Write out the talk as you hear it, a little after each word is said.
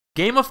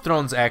Game of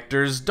Thrones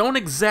actors don't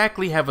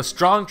exactly have a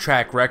strong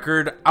track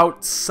record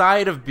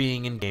outside of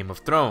being in Game of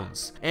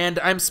Thrones, and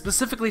I'm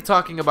specifically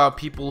talking about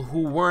people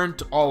who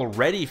weren't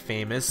already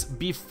famous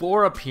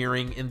before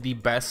appearing in the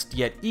best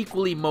yet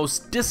equally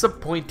most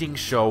disappointing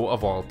show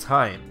of all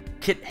time.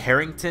 Kit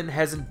Harington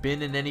hasn't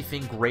been in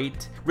anything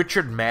great.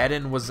 Richard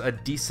Madden was a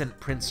decent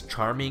Prince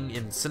Charming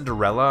in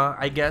Cinderella,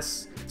 I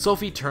guess.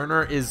 Sophie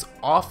Turner is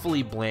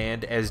awfully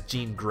bland as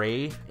Jean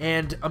Grey,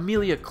 and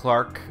Emilia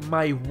Clarke,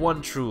 my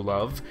one true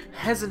love,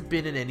 hasn't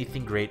been in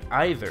anything great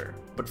either.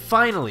 But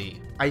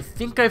finally, I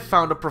think I've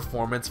found a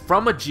performance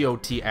from a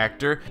GOT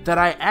actor that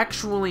I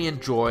actually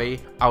enjoy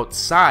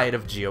outside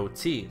of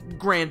GOT.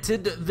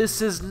 Granted,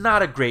 this is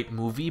not a great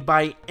movie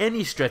by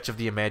any stretch of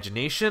the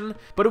imagination,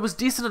 but it was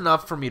decent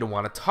enough for me to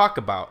want to talk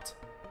about.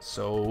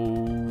 So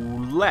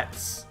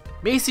let's.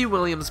 Maisie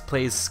Williams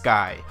plays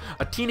Skye,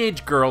 a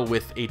teenage girl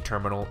with a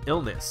terminal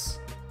illness.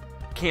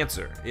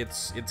 Cancer.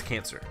 It's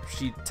cancer.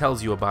 She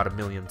tells you about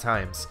 1,000,000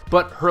 times.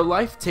 But her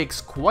life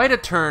takes quite a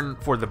turn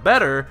for the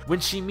better when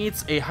she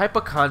meets a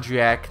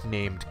hypochondriac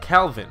named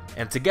Calvin,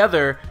 and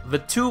together, the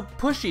two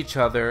push each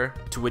other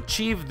to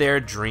achieve their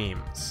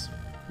dreams.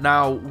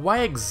 Now,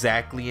 why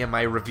exactly am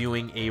I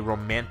reviewing a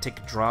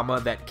romantic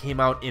drama that came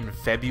out in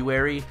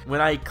February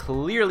when I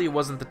clearly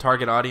wasn't the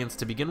target audience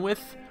to begin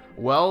with?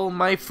 Well,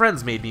 my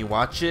friends made me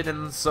watch it,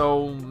 and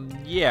so,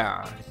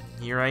 yeah,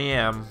 here I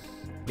am.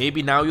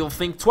 Maybe now you'll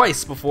think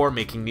twice before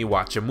making me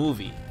watch a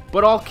movie.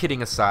 But all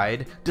kidding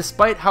aside,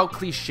 despite how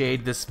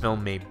cliched this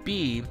film may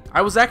be,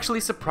 I was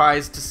actually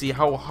surprised to see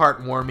how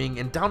heartwarming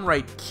and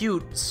downright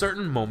cute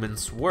certain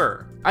moments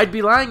were. I'd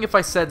be lying if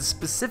I said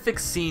specific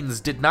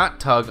scenes did not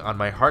tug on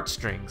my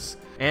heartstrings.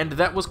 And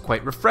that was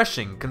quite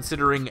refreshing,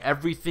 considering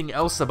everything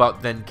else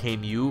about Then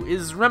Came You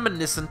is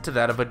reminiscent to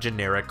that of a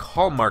generic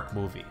Hallmark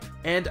movie.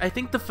 And I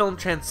think the film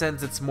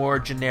transcends its more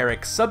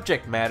generic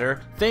subject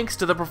matter thanks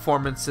to the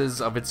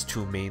performances of its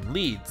two main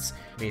leads,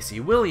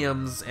 Maisie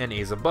Williams and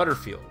Asa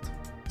Butterfield.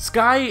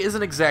 Skye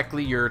isn't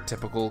exactly your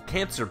typical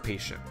cancer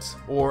patient,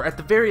 or at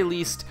the very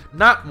least,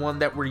 not one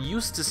that we're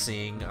used to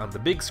seeing on the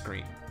big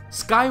screen.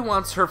 Skye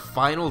wants her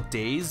final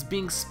days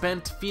being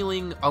spent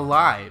feeling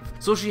alive,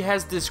 so she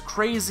has this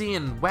crazy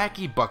and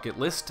wacky bucket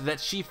list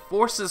that she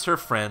forces her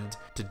friend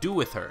to do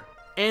with her.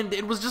 And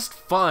it was just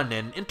fun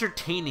and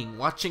entertaining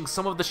watching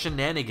some of the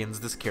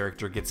shenanigans this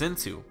character gets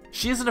into.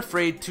 She isn't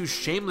afraid to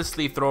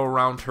shamelessly throw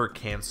around her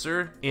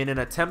cancer in an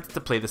attempt to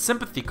play the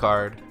sympathy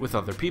card with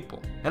other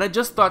people. And I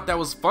just thought that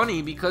was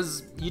funny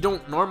because you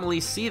don't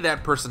normally see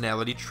that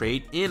personality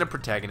trait in a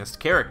protagonist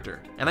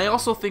character. And I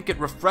also think it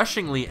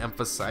refreshingly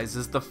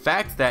emphasizes the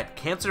fact that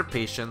cancer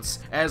patients,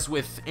 as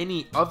with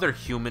any other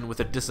human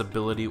with a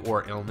disability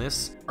or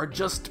illness, are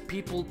just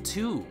people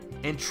too.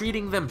 And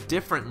treating them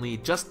differently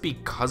just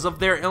because of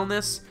their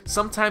illness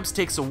sometimes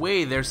takes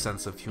away their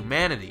sense of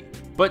humanity.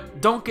 But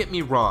don't get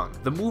me wrong,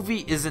 the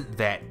movie isn't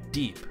that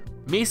deep.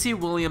 Maisie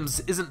Williams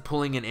isn't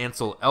pulling an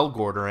Ansel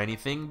Elgort or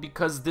anything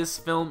because this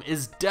film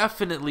is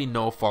definitely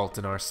no fault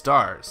in our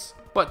stars.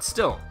 But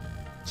still,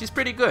 she's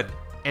pretty good.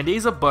 And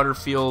Asa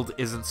Butterfield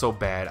isn't so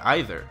bad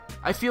either.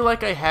 I feel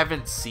like I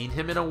haven't seen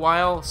him in a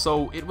while,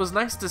 so it was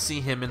nice to see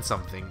him in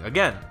something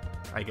again,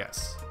 I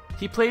guess.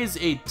 He plays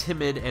a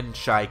timid and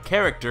shy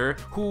character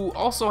who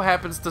also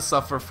happens to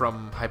suffer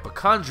from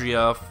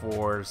hypochondria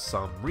for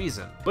some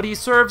reason, but he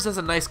serves as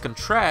a nice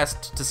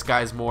contrast to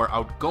Skye's more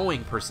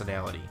outgoing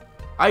personality.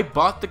 I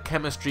bought the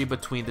chemistry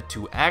between the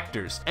two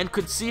actors and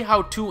could see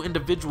how two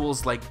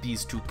individuals like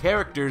these two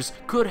characters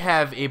could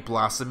have a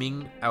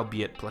blossoming,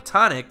 albeit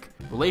platonic,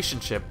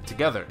 relationship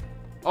together.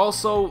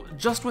 Also,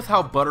 just with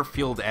how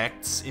Butterfield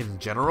acts in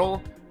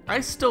general,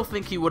 I still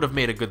think he would have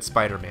made a good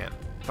Spider-Man.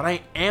 But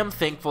I am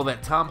thankful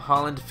that Tom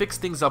Holland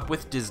fixed things up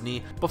with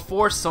Disney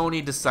before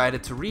Sony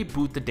decided to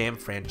reboot the damn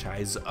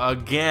franchise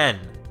again.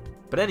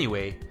 But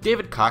anyway,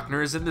 David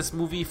Koechner is in this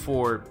movie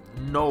for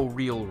no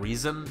real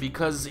reason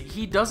because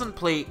he doesn't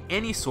play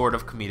any sort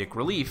of comedic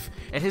relief,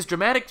 and his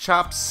dramatic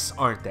chops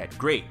aren't that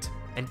great.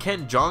 And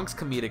Ken Jeong's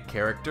comedic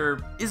character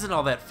isn't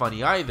all that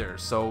funny either,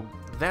 so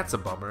that's a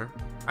bummer.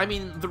 I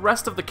mean, the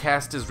rest of the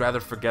cast is rather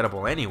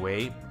forgettable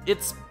anyway.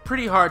 It's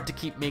pretty hard to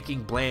keep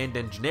making bland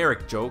and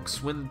generic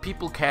jokes when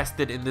people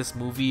casted in this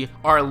movie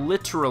are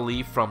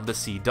literally from the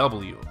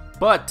CW.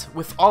 But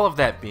with all of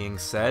that being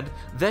said,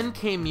 Then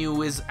Came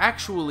You is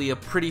actually a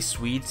pretty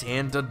sweet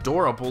and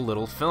adorable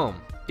little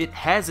film. It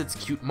has its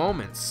cute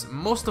moments,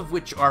 most of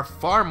which are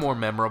far more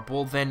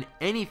memorable than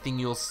anything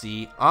you'll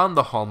see on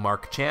the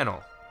Hallmark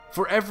Channel.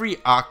 For every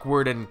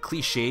awkward and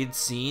cliched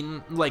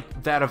scene,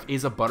 like that of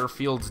Asa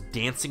Butterfield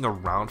dancing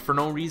around for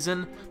no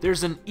reason,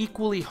 there's an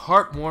equally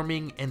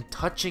heartwarming and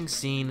touching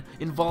scene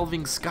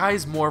involving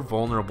Skye's more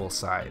vulnerable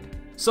side.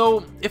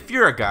 So, if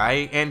you're a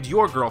guy and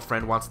your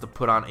girlfriend wants to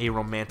put on a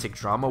romantic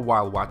drama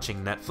while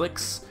watching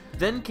Netflix,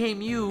 Then Came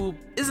You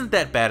isn't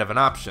that bad of an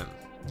option.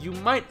 You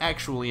might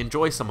actually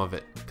enjoy some of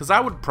it, because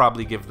I would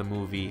probably give the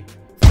movie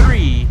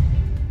 3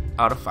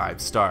 out of 5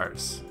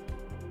 stars.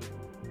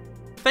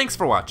 Thanks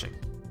for watching.